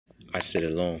I sit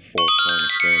alone, four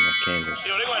corners, staring at candles.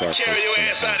 Yo, they gonna tear your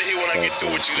ass out of here when I get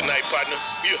through with you tonight, partner.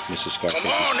 Yeah. Mr. Scarface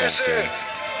Come on, that's it.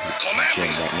 Come at me.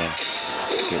 Right now.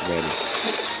 Get ready.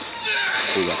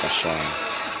 Feel like I shy.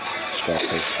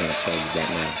 Scarface trying to tell you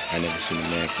right now. I never seen a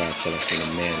man cry till I seen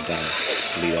a man die.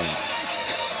 Bleed out.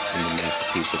 In the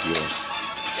masterpiece of yours.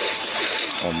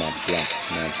 On my block,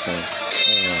 you know what I'm saying?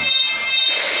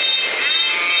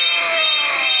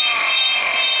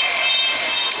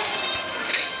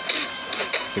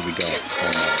 Here we go, on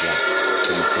my block.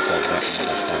 Let me put that back in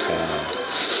my pocket.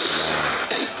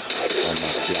 On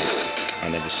my block. I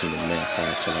never seen a man cry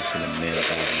till I seen a man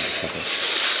die, motherfucker.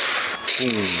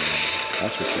 Boom.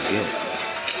 That's what you get.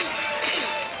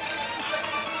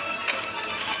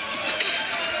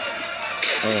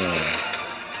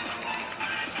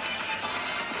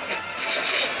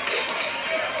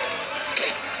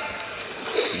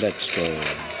 Let's go.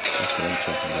 That's what I'm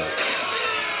talking about.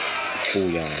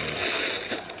 Booyah.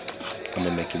 I'm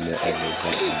gonna make you more ugly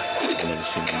right now. I never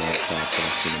seen a man cry till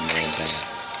I seen a man die.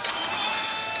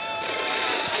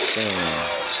 Damn.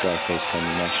 Scarface coming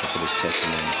in action for this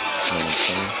testimony. You know what I'm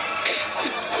saying?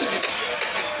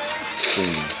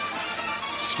 Boom.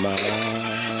 Smile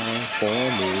for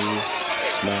me.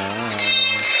 Smile.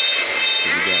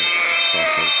 Here we go.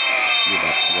 Scarface. You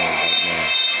about to run right now.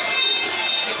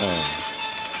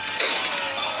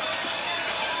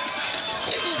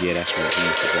 Yeah, that's right. You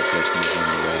need to go first move on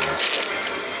the walls.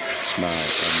 Smile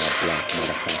on my block,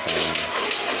 motherfucker.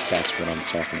 That's what I'm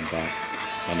talking about.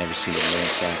 I never seen a man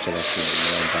cry till I seen a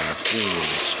man die.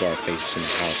 Scarface in the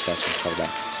house. That's what I'm talking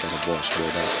about. Got a voice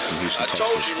word out from Houston, Texas. I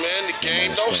told you, man, the game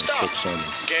don't stop.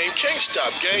 Game can't stop.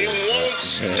 Game won't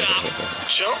stop.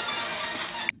 Jump.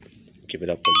 Give it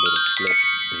up for Little Flip.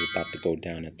 Is about to go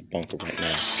down at the bunker right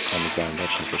now. Underground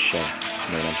legend for sure. You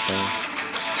know what I'm saying?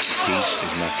 Peace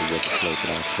is not the word to play, but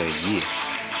I'll say yeah.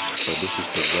 So this is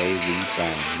the way we ride.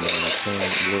 You know what I'm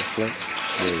saying, Little Flip?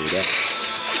 Word up.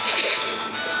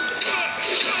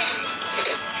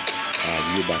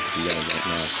 You about to be on right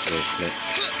now, Little Flip.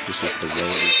 This is the way we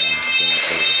ride. Going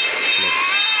over. Flip,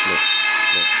 flip,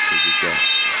 flip. Here we go.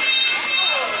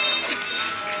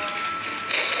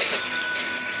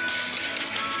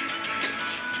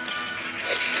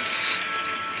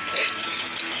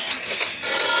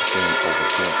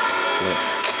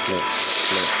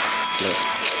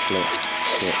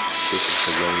 Flip. This is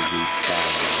the way we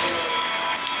ride.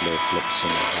 Little Flips in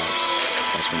the house.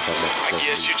 That's when I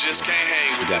guess you just can't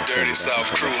hang with the dirty South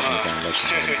crew, huh?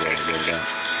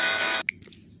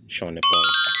 Showing it all.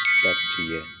 That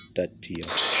to you.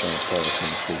 Showing Paul's in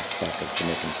the booth. Like a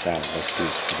Jamaican style. Let's do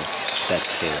this for the that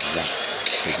tail rock.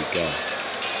 Here we go.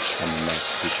 I'm a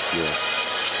masterpiece of yours.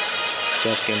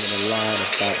 Just gave me a line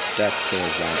about that tail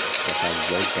rock. That's how we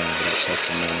wrote down with that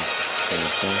testimony. You know what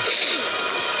I'm saying?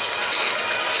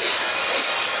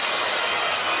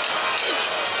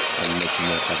 I'm making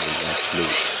more ugly like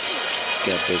blue.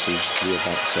 Get busy. We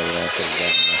about to set it off for the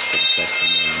wedding. That's for the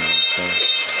testimony. You know what I'm saying?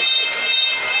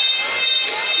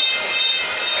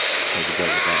 Here we go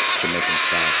with that Jamaican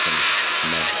style finish. You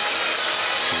know?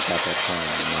 It's about that time,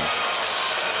 you know?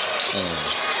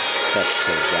 That's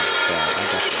to the rock crowd. I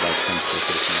got the right thing for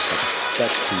this motherfucker.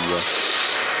 That's to you.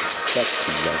 That's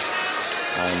to you.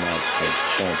 I don't know.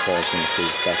 Showing Paul's in the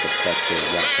booth. Got the back to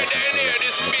the rock. That's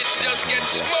this bitch just get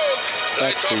smoked.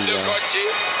 Back to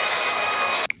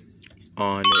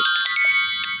Onyx.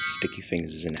 Sticky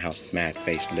fingers is in the house. Mad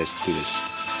face. Let's do this.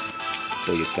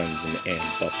 Throw your guns in the air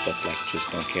and buck like you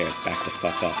just don't care. Back the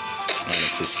fuck up.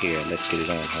 Onyx is here. Let's get it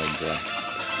on, homeboy.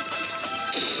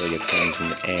 Throw your guns in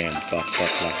the air and buck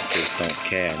like you just don't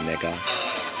care, nigga.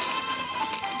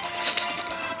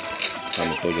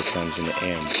 I'ma throw your guns in the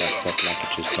air and buck like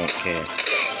you just don't care.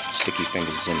 Sticky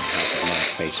fingers is in the house. Mad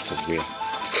face for real.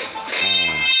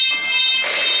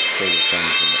 Throw your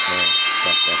guns in the air,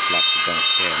 buck like you don't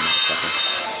care, motherfucker.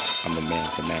 I'm a man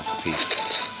for masterpiece.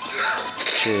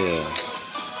 Chill.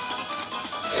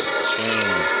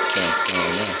 Slam.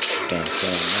 Dun.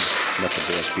 Let the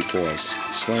boys be boys.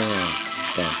 Slam.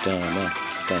 Dun.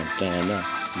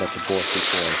 Let the boys be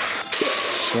boys.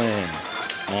 Slam.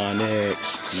 Onyx.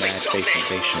 Mad face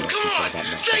invasion. That's what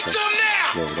I'm talking about,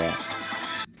 motherfucker. Roll that.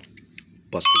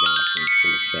 Bust around the scene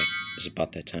full effect. It's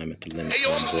about that time at the limit. Hey,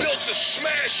 yo, I'm built to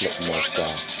smash you, more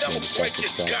squad. Double break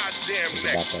your goddamn It's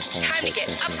neck. about that time to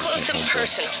get up close and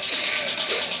personal.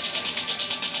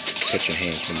 Put your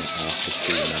hands where my eyes can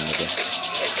see, my nigga.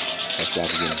 That's why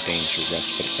we in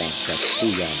dangerous for the crowd track.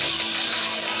 Booyah.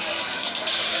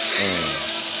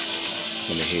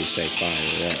 Let me hear you say fire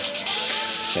it up.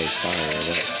 Say fire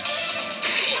it up.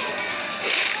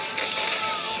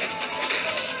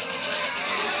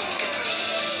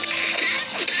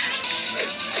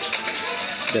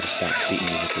 Better stop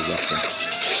beating me with the weapon.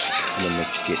 I'm gonna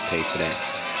make you get paid for that.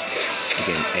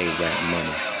 You're getting A-rap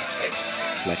money.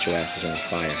 Light your asses on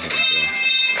fire, honey boy.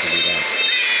 Believe that.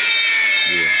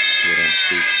 Yeah, you're on the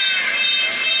streets.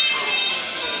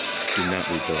 Do not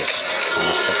reverse.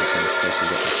 Motherfucker kind of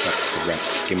places that I suck to rap.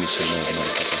 Give me some more,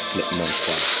 motherfucker. Flip mode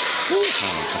squad.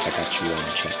 Cause I got you on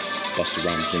check. Bust the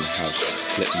rhymes in the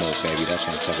house. Flip mode, baby. That's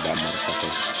what I'm talking about, motherfucker.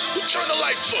 Who turned the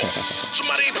lights off?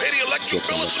 Somebody ain't pay the electric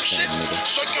bill or some shit?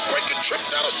 Circuit breaker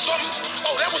tripped out or something?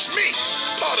 Oh, that was me.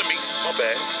 Pardon me. My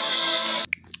bad.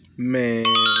 Man,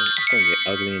 it's gonna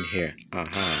get ugly in here.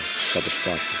 Aha. Double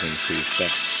sparks is in full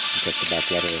effect. Because about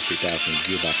Gladoroth3000's,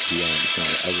 you about to be on. It's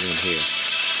gonna get ugly in here.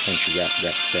 Country rap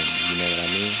segment, you know what I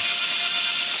mean?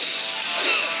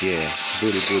 Yeah,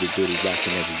 booty, booty, booty,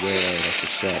 rocking everywhere. That's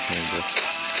what's up, man, bro.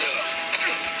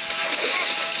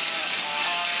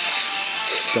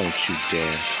 Don't you dare.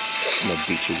 I'm gonna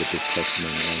beat you with this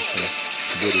testimony, you know what I'm saying?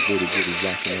 Booty, booty, booty,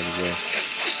 rocking everywhere.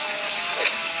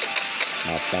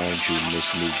 I found you,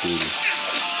 Miss New Booty.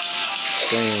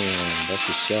 Damn, that's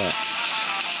what's up.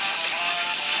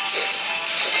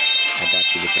 I got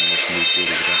you with the Miss New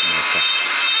Booty with that motherfucker.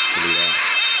 Believe that.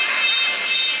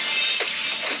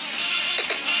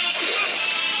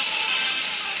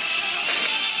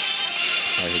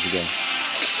 Alright, here we go.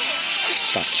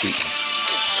 Stop cheating.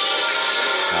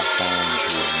 I found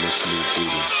you, Miss New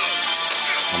Booty.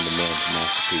 I'm the man's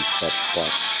masterpiece, Bud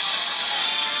Spark.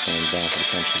 Going down for the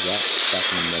country rap. Back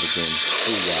in the net again.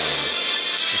 Oh wow.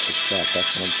 That's what's up. That's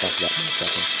what I'm talking about,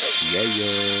 motherfucker. Yeah,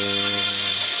 yeah.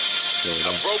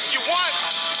 I broke you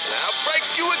once. I'll break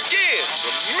you again.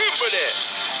 Remember that.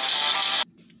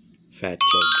 Fat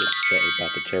Joe gets set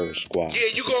about the terror squad.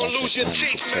 Yeah, you gonna lose your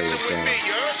teeth messing with me,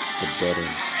 you heard? The butter,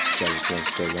 jealous ones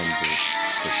still rumbles.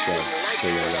 The show,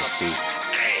 KOLC.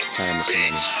 Time is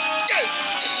money.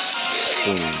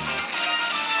 Boom.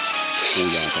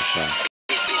 Booyah, the shot.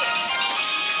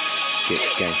 Get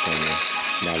ganked on you.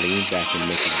 Now lean back and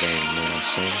make it bang, you know what I'm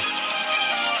saying?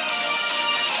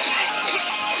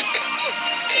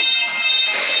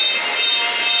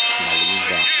 Now lean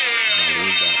back.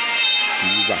 Do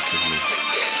you rock with me?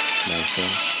 You know what I'm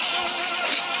saying?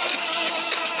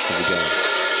 Here we go.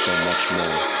 So much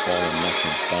more. All or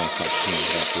nothing. Don't talk to me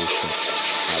about bullshit.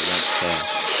 I won't tell.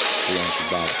 Who wants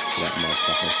about it? That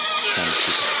motherfucker. Trying to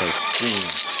keep it safe. Boom.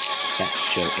 Fat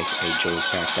Joe, aka Joe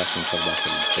Crack. That's what I'm talking about for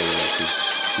the JLC.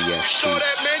 You saw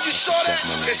that, man? You saw that?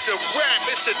 It's a rap.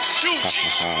 It's a doozy.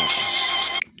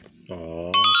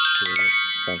 Oh, shit.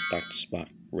 Funk Dr. Spot.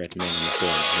 Red man in the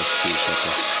door. Let's do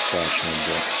something. Flash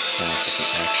homeboy. Time for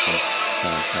some action.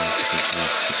 Time for some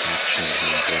action,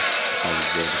 homeboy. That's how you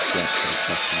roll the blunt for the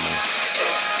testimony.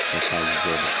 That's how you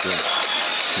roll the blunt.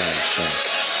 Smash on.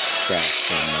 Crash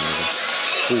on, my nigga.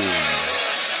 Boom.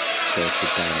 There's the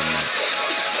dynamite.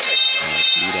 Alright,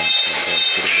 do that. So go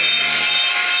to the road, my nigga.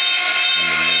 I'm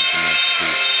the man from that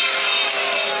street.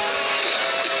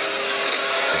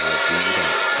 Alright, do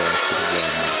that. Go to the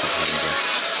road, my nigga.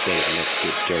 Say it, let's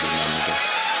get dirty, my nigga.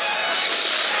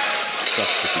 Fuck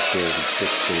the security,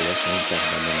 fix it. That's what I'm talking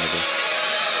about, my nigga.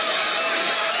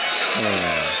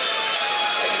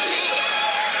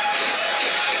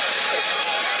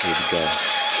 Here we go.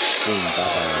 Boom,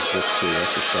 bye-bye. Fix it.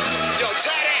 That's what's up, my nigga. Yo,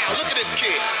 tie down. Look at this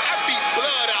kid. I beat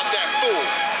blood out that fool.